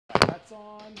That's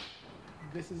on.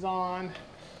 This is on.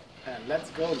 And let's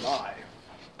go live.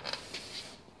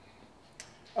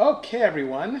 Okay,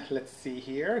 everyone. Let's see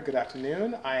here. Good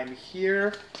afternoon. I'm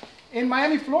here in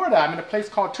Miami, Florida. I'm in a place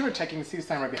called Tutor Tech. You can see the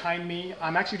sign right behind me.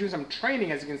 I'm actually doing some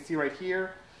training, as you can see right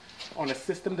here, on a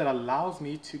system that allows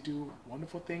me to do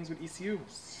wonderful things with ECU.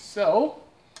 So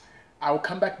I will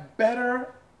come back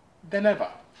better than ever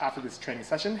after this training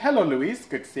session. Hello, Luis.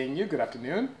 Good seeing you. Good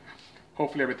afternoon.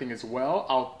 Hopefully everything is well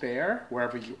out there,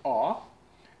 wherever you are.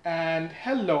 And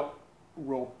hello,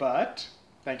 Robert.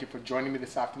 Thank you for joining me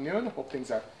this afternoon. Hope things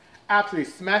are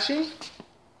absolutely smashing.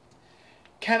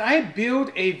 Can I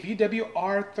build a VW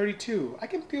R32? I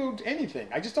can build anything.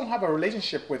 I just don't have a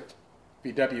relationship with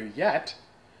VW yet,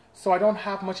 so I don't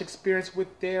have much experience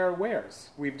with their wares.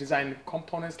 We've designed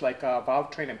components like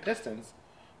valve train and pistons,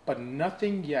 but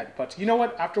nothing yet. But you know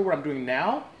what? After what I'm doing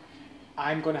now,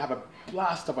 I'm going to have a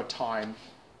blast of a time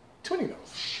tuning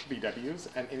those VWs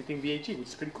and anything VAG, which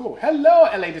is pretty cool. Hello,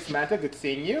 LA Dismanta. Good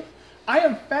seeing you. I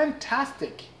am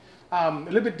fantastic. A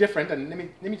little bit different, and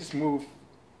let me just move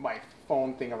my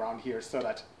phone thing around here so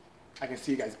that I can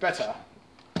see you guys better.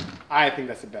 I think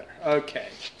that's better. Okay.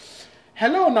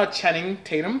 Hello, not Channing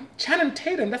Tatum. Channing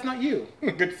Tatum, that's not you.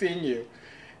 Good seeing you.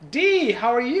 D,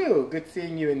 how are you? Good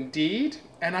seeing you indeed.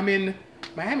 And I'm in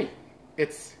Miami.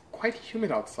 It's quite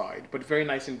humid outside, but very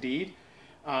nice indeed.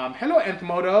 Hello,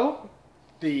 Anthmodo,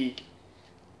 the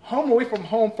home away from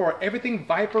home for everything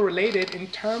Viper related in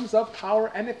terms of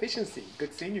power and efficiency.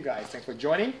 Good seeing you guys. Thanks for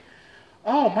joining.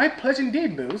 Oh, my pleasure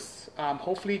indeed, Moose.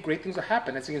 Hopefully great things will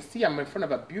happen. As you can see, I'm in front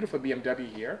of a beautiful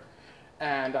BMW here.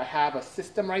 And I have a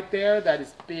system right there that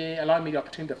is allowing me the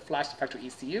opportunity to flash the factory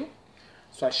ECU.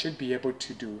 So I should be able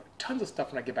to do tons of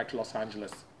stuff when I get back to Los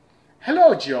Angeles.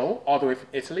 Hello, Joe, all the way from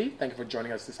Italy. Thank you for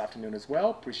joining us this afternoon as well.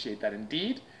 Appreciate that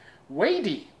indeed.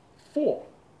 Wadey4,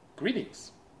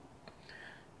 greetings.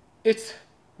 It's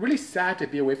really sad to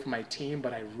be away from my team,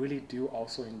 but I really do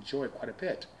also enjoy it quite a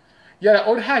bit. Yeah, the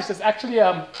old hash, that's actually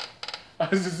a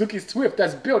Suzuki Swift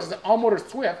that's built. It's an all-motor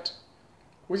Swift,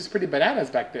 which is pretty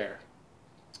bananas back there.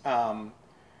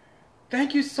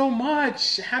 Thank you so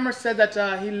much. Hammer said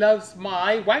that he loves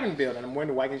my wagon build, and I'm wearing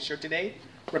the wagon shirt today,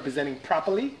 representing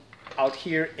properly out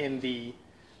here in the,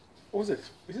 what was it?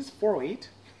 Is this 408?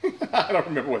 I don't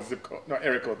remember what zip code, no,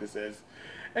 area code this is.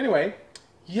 Anyway,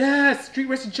 yes, Street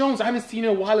Racer Jones. I haven't seen you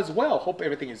in a while as well. Hope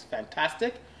everything is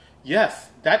fantastic. Yes,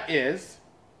 that is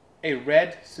a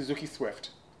red Suzuki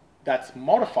Swift that's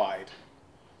modified.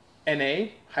 NA,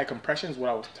 high compression is what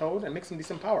I was told, and makes some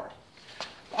decent power.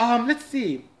 Let's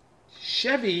see.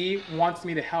 Chevy wants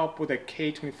me to help with a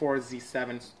K24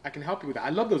 Z7. I can help you with that. I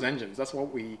love those engines. That's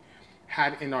what we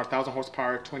had in our 1,000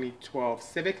 horsepower 2012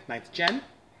 Civic, 9th gen.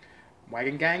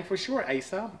 Wagon gang for sure,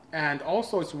 Asa. And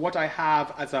also it's what I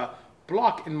have as a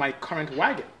block in my current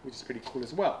wagon, which is pretty cool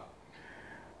as well.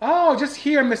 Oh, just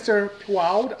here, Mr.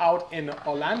 Puaud out in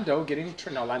Orlando,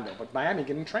 but Miami,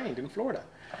 getting trained in Florida.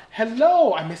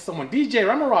 Hello, I missed someone. DJ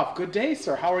Ramarov, good day,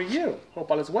 sir. How are you?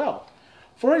 Hope all is well.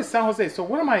 For is San Jose. So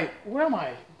where am I?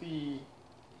 I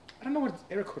don't know what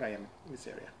area code I am in this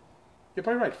area. You're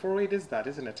probably right. 408 is that,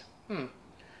 isn't it?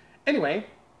 Anyway,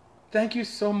 thank you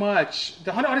so much.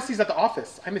 The Honda Odyssey is at the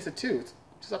office. I miss it too. It's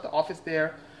just at the office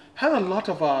there. Had a lot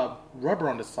of rubber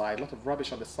on the side, a lot of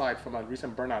rubbish on the side from a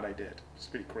recent burnout I did. It's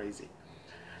pretty crazy.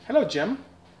 Hello, Jim.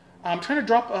 I'm trying to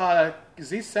drop a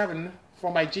Z7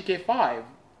 for my GK5.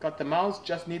 Got the mouse,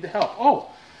 just need the help. Oh,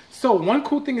 so one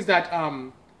cool thing is that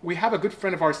we have a good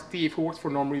friend of ours, Steve, who works for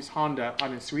Norm Reeves Honda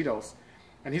out in Cerritos.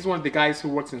 And he's one of the guys who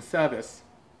works in service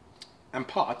and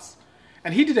parts.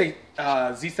 And he did a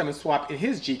Z7 swap in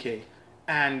his GK.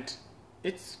 And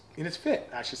it's in its fit,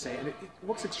 I should say. And it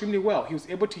works extremely well. He was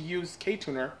able to use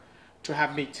K-Tuner to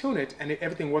have me tune it. And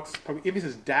everything works, even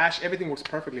his dash, everything works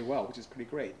perfectly well, which is pretty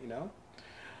great, you know.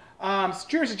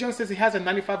 Stuart Jones says he has a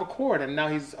 95 Accord. And now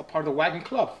he's a part of the Wagon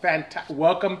Club.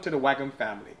 Welcome to the Wagon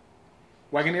family.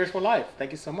 Wagoneers for life. Thank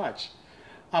you so much.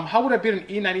 How would I build an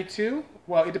E92?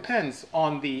 Well, it depends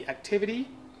on the activity,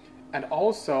 and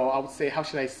also I would say, how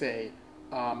should I say,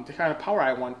 the kind of power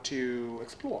I want to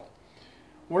explore.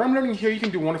 What I'm learning here, you can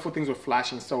do wonderful things with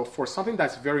flashing. So for something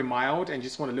that's very mild and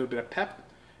just want a little bit of pep,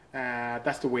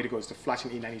 that's the way to go, is to flash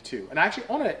an E92. And I actually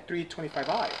own a 325i.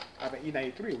 I have an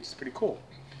E93, which is pretty cool.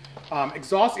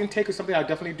 Exhaust intake is something I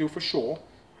definitely do for sure.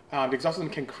 The exhaust system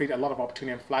can create a lot of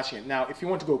opportunity in flashing it. Now, if you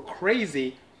want to go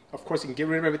crazy, of course, you can get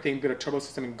rid of everything, build a turbo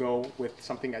system, and go with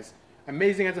something as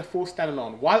amazing as a full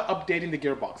standalone while updating the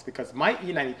gearbox. Because my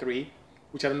E93,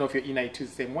 which I don't know if your E92 is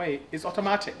the same way, is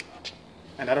automatic.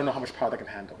 And I don't know how much power that can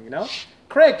handle, you know?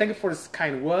 Craig, thank you for his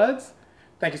kind words.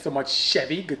 Thank you so much,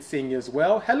 Chevy. Good seeing you as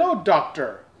well. Hello,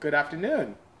 Doctor. Good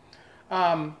afternoon.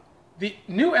 The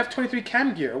new F23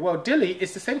 cam gear, well, Dilly,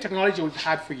 it's the same technology we've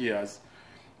had for years.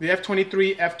 The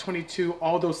F23, F22,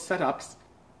 all those setups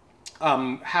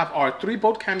have our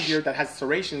 3-bolt cam gear that has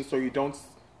serration so you don't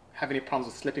have any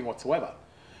problems with slipping whatsoever.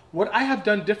 What I have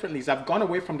done differently is I've gone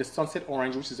away from the Sunset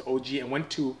Orange, which is OG, and went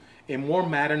to a more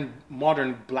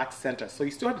modern black center. So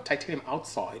you still have the titanium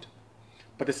outside,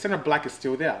 but the center black is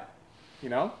still there, you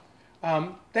know?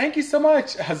 Thank you so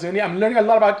much, Hazuni. I'm learning a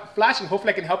lot about flashing.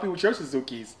 Hopefully I can help you with your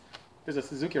Suzukis. There's a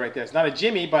Suzuki right there. It's not a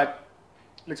Jimmy, but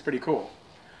it looks pretty cool.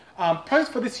 Projects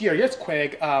for this year. Yes,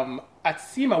 Quig. At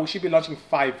SEMA, we should be launching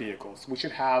 5 vehicles. We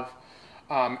should have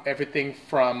everything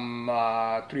from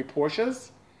 3 Porsches,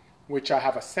 which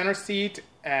have a center seat,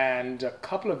 and a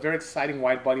couple of very exciting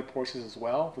wide-body Porsches as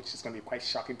well, which is going to be quite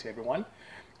shocking to everyone,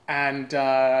 and 2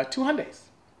 Hyundais,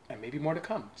 and maybe more to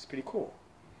come. It's pretty cool.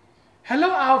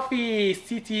 Hello, Alfie,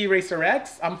 CT Racer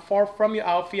X. I'm far from you,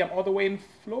 Alfie. I'm all the way in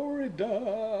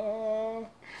Florida,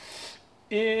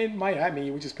 in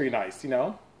Miami, which is pretty nice, you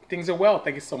know. Things are well.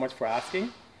 Thank you so much for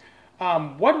asking.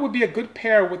 What would be a good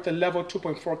pair with the level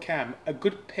 2.4 cam? A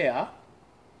good pair?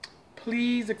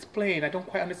 Please explain. I don't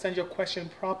quite understand your question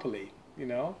properly, you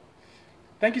know.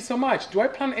 Thank you so much. Do I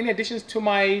plan any additions to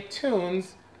my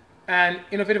tunes and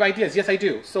innovative ideas? Yes, I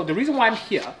do. So the reason why I'm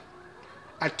here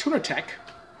at Tuner Tech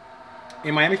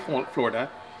in Miami,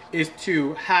 Florida, is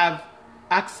to have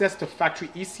access to factory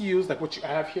ECUs like what you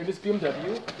have here. This BMW,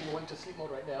 I'm going to sleep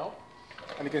mode right now,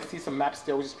 and you can see some maps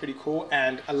there, which is pretty cool,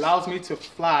 and allows me to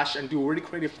flash and do really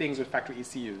creative things with factory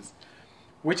ECUs,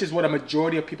 which is what a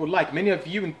majority of people like. Many of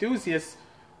you enthusiasts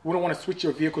wouldn't want to switch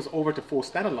your vehicles over to full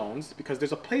standalones because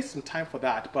there's a place and time for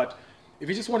that. But if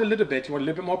you just want a little bit, you want a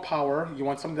little bit more power, you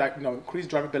want something that, you know,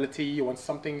 increased drivability, you want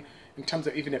something in terms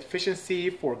of even efficiency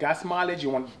for gas mileage, you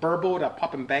want burble, that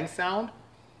pop and bang sound,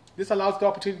 this allows the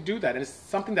opportunity to do that. And it's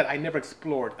something that I never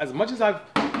explored. As much as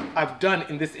I've done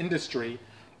in this industry,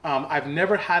 I've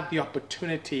never had the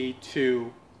opportunity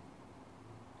to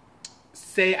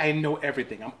say I know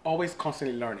everything. I'm always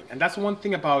constantly learning. And that's one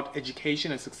thing about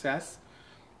education and success.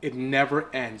 It never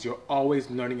ends. You're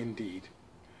always learning indeed.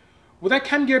 Would that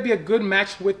cam gear be a good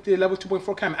match with the level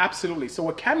 2.4 cam? Absolutely. So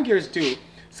what cam gears do,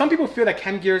 some people feel that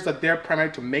cam gears are there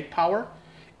primarily to make power.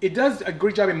 It does a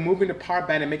great job in moving the power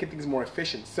band and making things more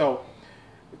efficient. So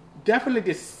definitely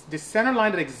this center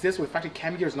line that exists with factory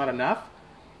cam gear is not enough.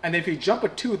 And then if you jump a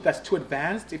tooth, that's too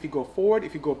advanced. If you go forward,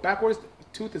 if you go backwards, the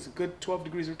tooth is a good 12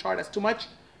 degrees retard. That's too much.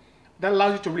 That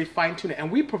allows you to really fine tune it.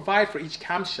 And we provide for each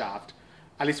camshaft,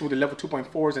 at least with the level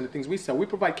 2.4s and the things we sell, we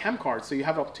provide cam cards so you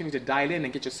have the opportunity to dial in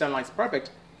and get your center lines perfect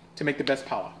to make the best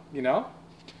power, you know?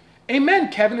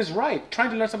 Amen, Kevin is right. Trying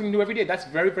to learn something new every day, that's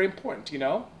very, very important, you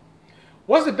know?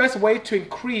 What's the best way to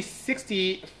increase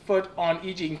 60 foot on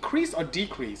EG? Increase or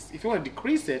decrease? If you want to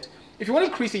decrease it, if you want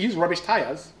to increase it, use rubbish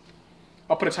tires.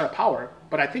 Or put a ton of power,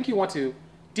 but I think you want to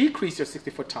decrease your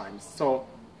 60-foot times. So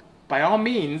by all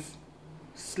means,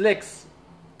 slicks,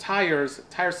 tires,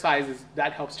 tire sizes,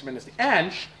 that helps tremendously.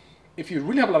 And if you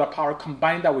really have a lot of power,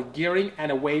 combine that with gearing and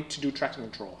a way to do traction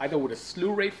control, either with a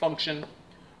slew rate function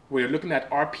where you're looking at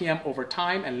RPM over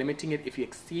time and limiting it if you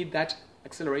exceed that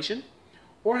acceleration,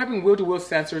 or having wheel-to-wheel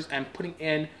sensors and putting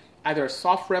in either a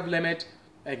soft rev limit,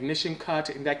 ignition cut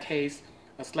in that case,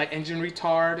 a slight engine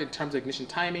retard in terms of ignition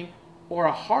timing, or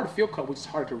a hard fuel cut, which is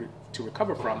hard to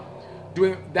recover from.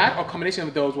 Doing that or combination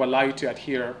of those will allow you to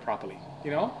adhere properly,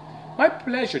 you know? My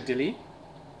pleasure, Dilly.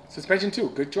 Suspension too,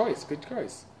 good choice, good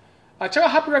choice. Check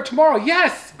out Happy Drive tomorrow.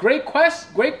 Yes, great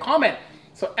quest, great comment.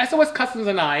 So SOS Customs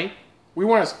and I, we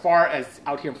weren't as far as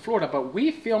out here in Florida, but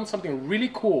we filmed something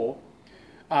really cool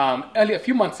a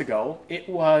few months ago. It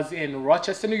was in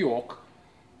Rochester, New York,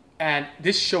 and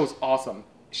this show is awesome.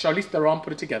 Charlize Theron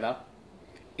put it together.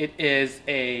 It is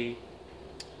a,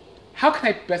 how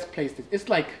can I best place this? It's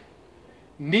like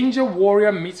Ninja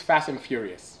Warrior meets Fast and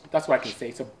Furious. That's what I can say.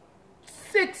 It's a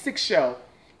sick show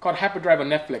called Hyper Drive on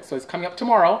Netflix. So it's coming up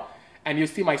tomorrow, and you'll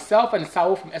see myself and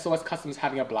Saul from SOS Customs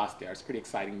having a blast there. It's pretty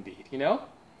exciting indeed, you know?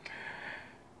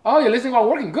 Oh, you're listening while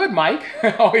working. Good, Mike.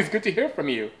 Always good to hear from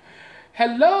you.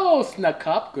 Hello, Snuck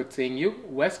Up. Good seeing you.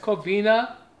 West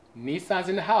Covina, Nissan's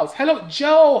in the house. Hello,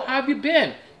 Joe. How have you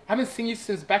been? I haven't seen you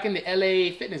since back in the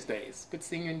LA fitness days. Good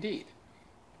seeing you indeed.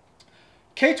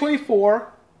 K24,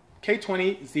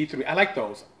 K20, Z3. I like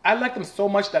those. I like them so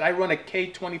much that I run a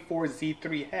K24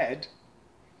 Z3 head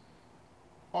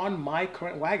on my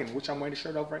current wagon, which I'm wearing the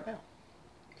shirt of right now.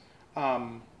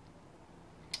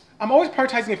 I'm always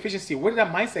prioritizing efficiency. Where did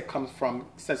that mindset come from,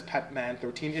 says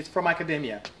Patman13. It's from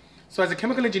academia. So as a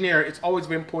chemical engineer, it's always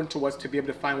very important to us to be able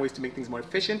to find ways to make things more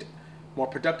efficient, more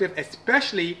productive,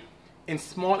 especially in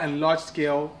small and large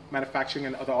scale manufacturing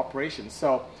and other operations.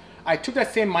 So I took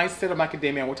that same mindset of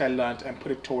macadamia and what I learned and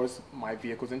put it towards my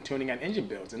vehicles and tuning and engine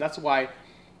builds. And that's why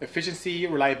efficiency,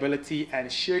 reliability,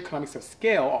 and sheer economics of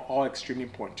scale are all extremely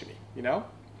important to me, you know?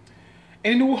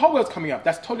 And the new Hot Wheels coming up,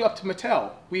 that's totally up to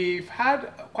Mattel. We've had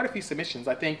quite a few submissions,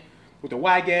 I think, with the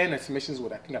wagon and submissions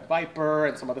with, I think, a Viper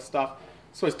and some other stuff.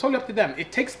 So it's totally up to them.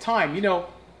 It takes time, you know,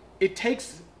 it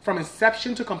takes from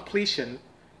inception to completion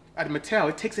at Mattel,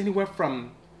 it takes anywhere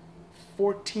from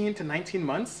 14 to 19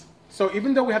 months. So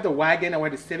even though we have the wagon and we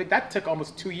have the Civic, that took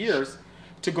almost 2 years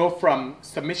to go from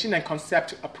submission and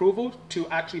concept approval to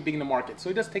actually being in the market. So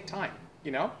it does take time,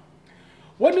 you know?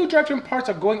 What new drivetrain parts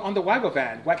are going on the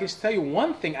Wagovan? Well, I can tell you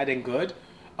one thing I did good.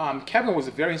 Kevin was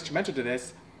very instrumental to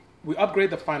this. We upgraded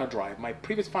the final drive. My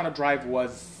previous final drive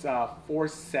was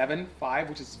 475,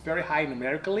 which is very high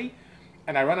numerically.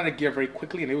 And I ran out of gear very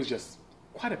quickly, and it was just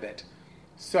quite a bit.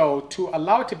 So to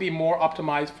allow it to be more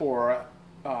optimized for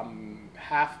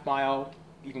half mile,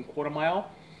 even quarter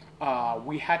mile,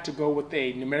 we had to go with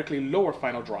a numerically lower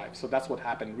final drive. So that's what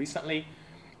happened recently.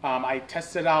 I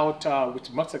tested out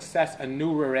with much success a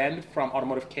new rear end from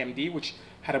Automotive KMD, which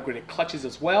had upgraded clutches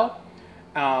as well.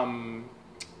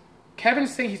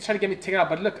 Kevin's saying he's trying to get me to take it out,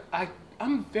 but look,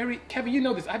 I'm very, Kevin, you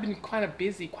know this, I've been kind of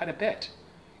busy quite a bit.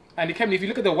 And Kevin, if you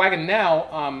look at the wagon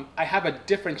now, I have a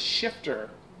different shifter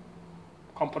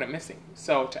component missing.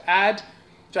 So to add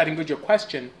to your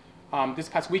question, this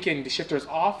past weekend the shifter is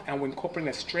off and we're incorporating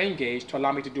a strain gauge to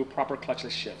allow me to do proper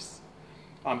clutchless shifts.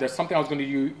 There's something I was going to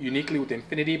do uniquely with the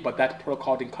Infinity, but that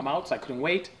protocol didn't come out, so I couldn't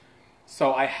wait.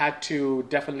 So I had to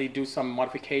definitely do some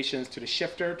modifications to the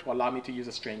shifter to allow me to use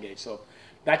a strain gauge. So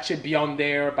that should be on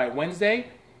there by Wednesday.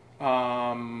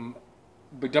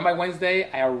 Be done by Wednesday.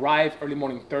 I arrive early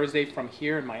morning Thursday from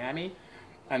here in Miami.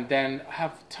 And then I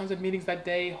have tons of meetings that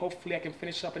day. Hopefully I can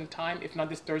finish up in time. If not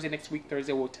this Thursday, next week,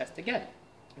 Thursday, we'll test again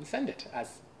and send it,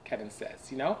 as Kevin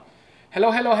says, you know.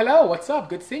 Hello, hello, hello. What's up?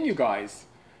 Good seeing you guys.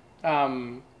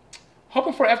 Hoping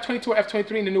for F22 or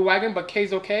F23 in the new wagon, but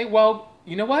K's okay. Well,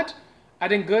 you know what? I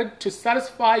did good. To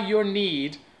satisfy your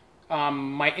need,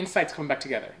 my insight's coming back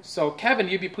together. So Kevin,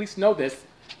 you'd be pleased to know this.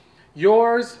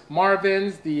 Yours,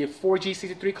 Marvin's, the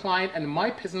 4G63 client, and my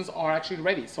pistons are actually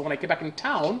ready. So when I get back in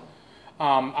town,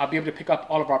 I'll be able to pick up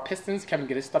all of our pistons. Kevin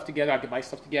get his stuff together, I'll get my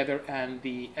stuff together, and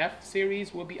the F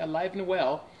series will be alive and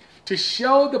well to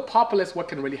show the populace what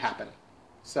can really happen.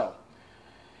 So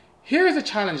here's a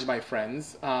challenge, my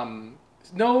friends.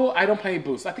 No, I don't play any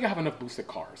boosts. I think I have enough boosted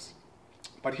cars.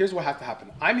 But here's what has to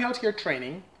happen. I'm out here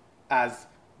training, as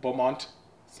Beaumont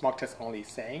Smog Test Only is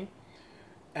saying.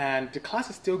 And the class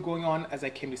is still going on as I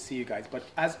came to see you guys. But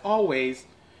as always,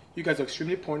 you guys are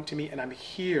extremely important to me. And I'm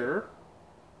here,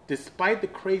 despite the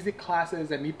crazy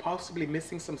classes and me possibly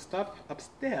missing some stuff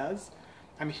upstairs,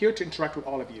 I'm here to interact with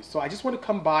all of you. So I just want to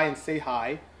come by and say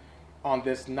hi on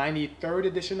this 93rd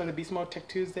edition of the Beast Mode Tech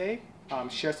Tuesday.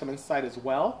 Share some insight as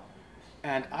well.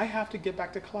 And I have to get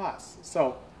back to class.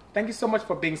 So thank you so much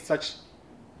for being such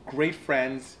great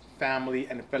friends, family,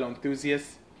 and fellow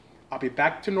enthusiasts. I'll be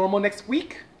back to normal next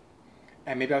week.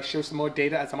 And maybe I'll share some more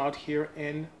data as I'm out here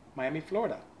in Miami,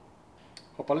 Florida.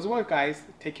 Hope all is well, guys.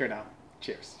 Take care now.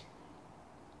 Cheers.